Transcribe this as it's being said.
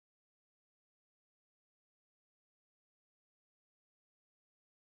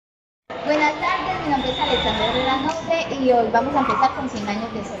Buenas tardes, mi nombre es Alexandra Herrera y hoy vamos a empezar con 100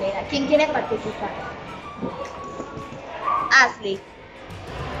 años de soledad. ¿Quién quiere participar? Ashley.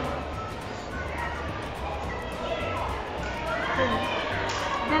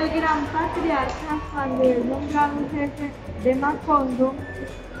 Del gran patriarca cuando es nombrado jefe de Macondo,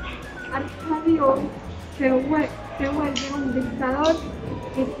 Arcadio se vuelve un dictador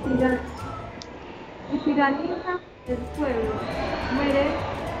y tiraniza el pueblo, muere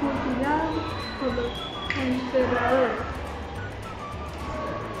fusilado por los conservadores.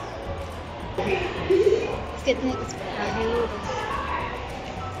 Es que tiene que esperar de duro.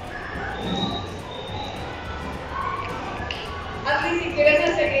 Ashley, si quieres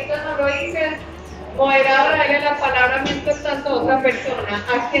el seguito no lo dices, o era darle la palabra mientras tanto a otra persona.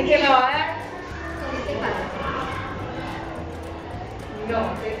 ¿A quién se la va a dar? Con este párrafo. No.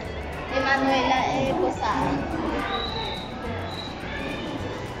 Emanuela Posada.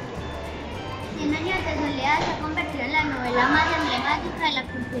 100 años de soledad se ha convertido en la novela más emblemática de la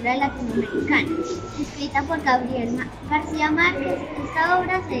cultura latinoamericana. Escrita por Gabriel García Márquez, esta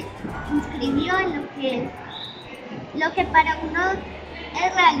obra se inscribió en lo que para uno es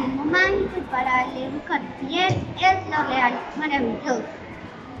realismo mágico y para Leo Cartier es lo real maravilloso.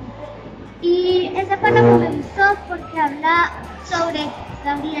 Y ese párrafo me gustó porque habla sobre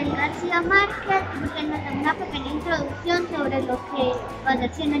Gabriel García Márquez, porque nos da una pequeña introducción sobre lo que va a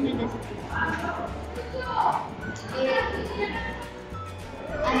ser 100 años de soledad.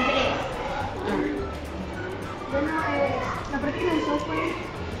 Andrés. Bueno, la parte que me gustó fue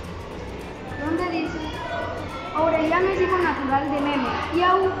donde dice Aureliano es hijo natural de Memo y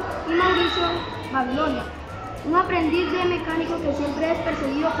Mauricio Babilonia, un aprendiz de mecánico que siempre es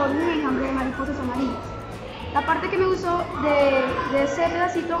perseguido por un enjambre de mariposas amarillas. La parte que me gustó de ese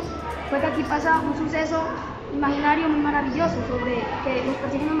pedacito fue que aquí pasa un suceso imaginario muy maravilloso sobre que los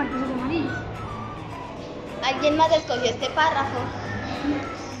persiguen los mariposas amarillas. ¿Alguien más escogió este párrafo?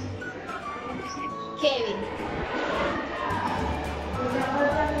 Kevin.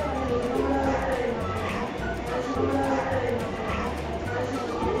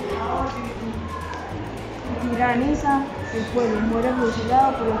 Tiraniza el pueblo, muere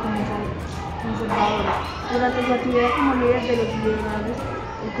fusilado por los conservadores. Durante su actividad como líder de los liberales,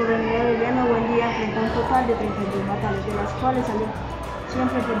 el coronel Aureliano Buendía enfrentó un total de 32 batallas, de las cuales salió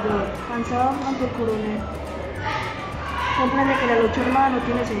siempre perdedor. Cansado ante el coronel, comprende que la lucha armada no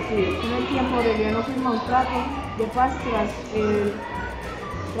tiene sentido. Con el tiempo, Aureliano firma un trato de paz tras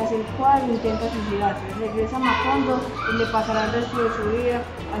el cual intenta suicidarse. Regresa a Macondo, donde pasará el resto de su vida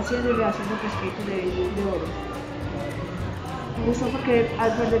haciendo y rehaciendo pesquitos de oro. Me gustó porque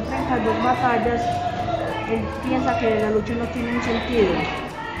al perder 32 batallas, él piensa que la lucha no tiene un sentido.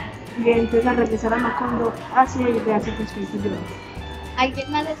 Y entonces al regresar a Macondo, hace y rehace pesquitos de oro.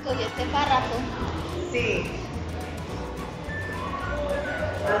 ¿Alguien más escogió este párrafo? Sí.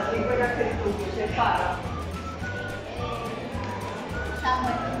 Así fue la que escogió ese párrafo.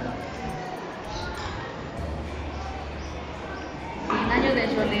 Samuel. 100 años de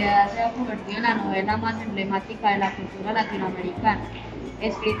soledad se ha convertido en la novela más emblemática de la cultura latinoamericana.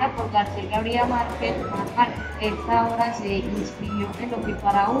 Escrita por García Gabriel Márquez, esta obra se inscribió en lo que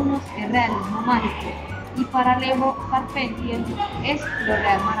para unos es realismo mágico y para Leo Carpentier es lo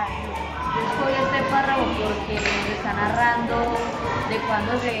real maravilloso. Yo escogí este párrafo porque nos está narrando de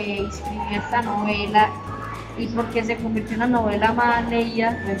cuándo se inscribió esta novela y porque se convirtió en una novela más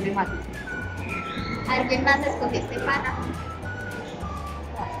leída y emblemática. ¿Alguien más escogió este párrafo?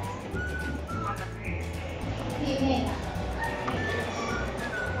 Jimena.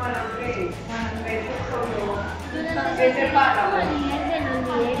 Juan Andrés escogió Durante ese párrafo. como líder de los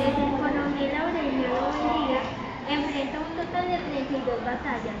líderes, el coronel Aureliano Buendía enfrenta un total de 32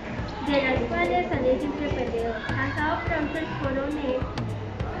 batallas, de las cuales sale siempre perdedor. Cansado pronto, el coronel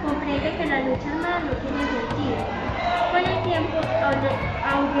comprende que la lucha armada no tiene sentido. Con el tiempo,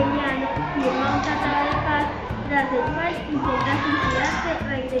 Aureliano firma un tratado de paz, tras el cual intenta suicidarse,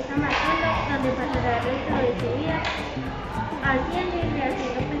 regresa a Macondo, donde pasará el resto de su vida haciendo y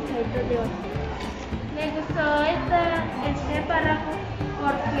rehaciendo pescaditos de oro. Me gustó este párrafo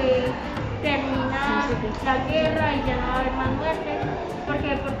porque termina la guerra y ya no va a haber más muertes, porque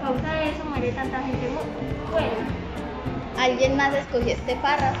por causa de eso muere tanta gente buena. ¿Alguien más escogió este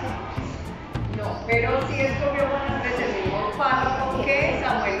párrafo? No, pero sí escogió Juan Andrés el mismo párrafo que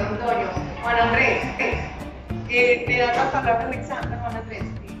Samuel Londoño. Juan Andrés, me da la palabra Alexandra, Juan Andrés. No,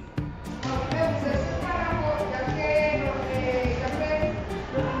 me gusta este párrafo, ya que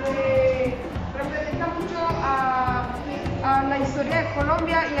representa mucho a la historia de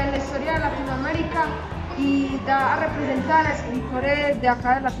Colombia y a la historia de Latinoamérica y da a representar a escritores de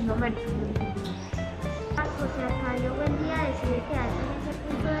acá de Latinoamérica. José Arcadio Buendía decide quedarse en ese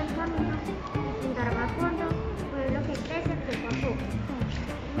punto del camino y fundar Macondo, pueblo que crece poco a poco.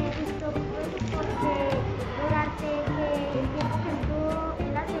 Me gustó pues, porque durante el tiempo que estuvo en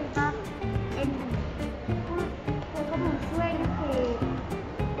la selva, fue como un sueño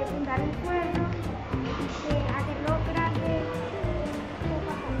de fundar un pueblo y de hacerlo grande poco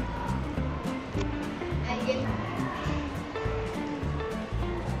a poco. ¿Alguien más?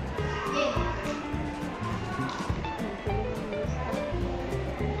 Bien.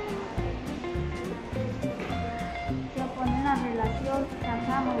 Se opone la relación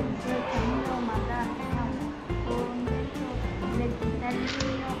Santa Mauricio de Camilo mata con del quita el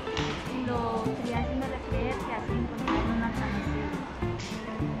niño y lo cría haciéndole creer que hace encontrar una canción.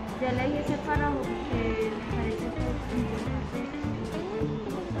 Yo leí ese párrafo porque me parece muy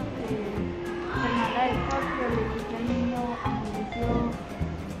importante. Fernanda del Corpio le quita el niño a Mauricio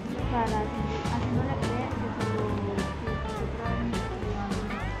para haciéndole creer que se lo traen.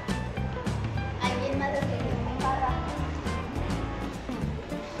 ¿Alguien más escogió este párrafo?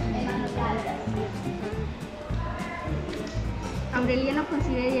 Aureliano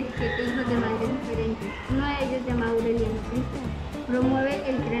concibe 17 hijos de madres diferentes. Uno de ellos, llamado Aureliano Cristo, promueve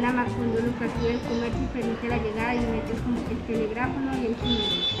el tren a Macondo, lucrativo el comercio y permite la llegada de inventos como el telegráfono y el cine.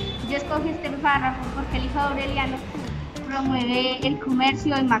 Yo escogí este párrafo porque el hijo de Aureliano promueve el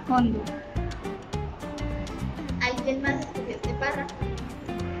comercio en Macondo. ¿Alguien más escogió este párrafo?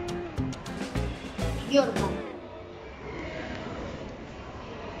 Yorma.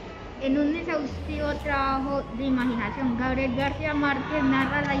 En un exhaustivo trabajo de imaginación, Gabriel García Márquez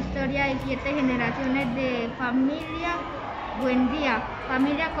narra la historia de 7 generaciones de familia Buendía,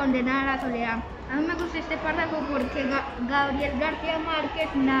 familia condenada a la soledad. A mí me gusta este párrafo porque Gabriel García Márquez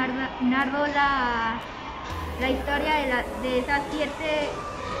narró la historia de esas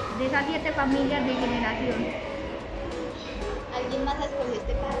siete familias de generación. ¿Alguien más escogió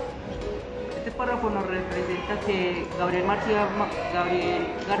este párrafo? Este párrafo nos representa que Gabriel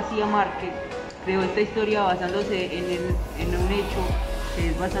García Márquez creó esta historia basándose en un hecho que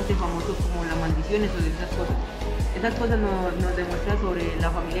es bastante famoso como las maldiciones o esas cosas. Esas cosas nos demuestran sobre la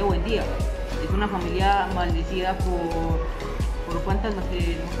familia Buendía. Es una familia maldecida por fantasmas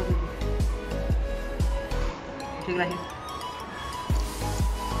que no conocemos. Muchas gracias.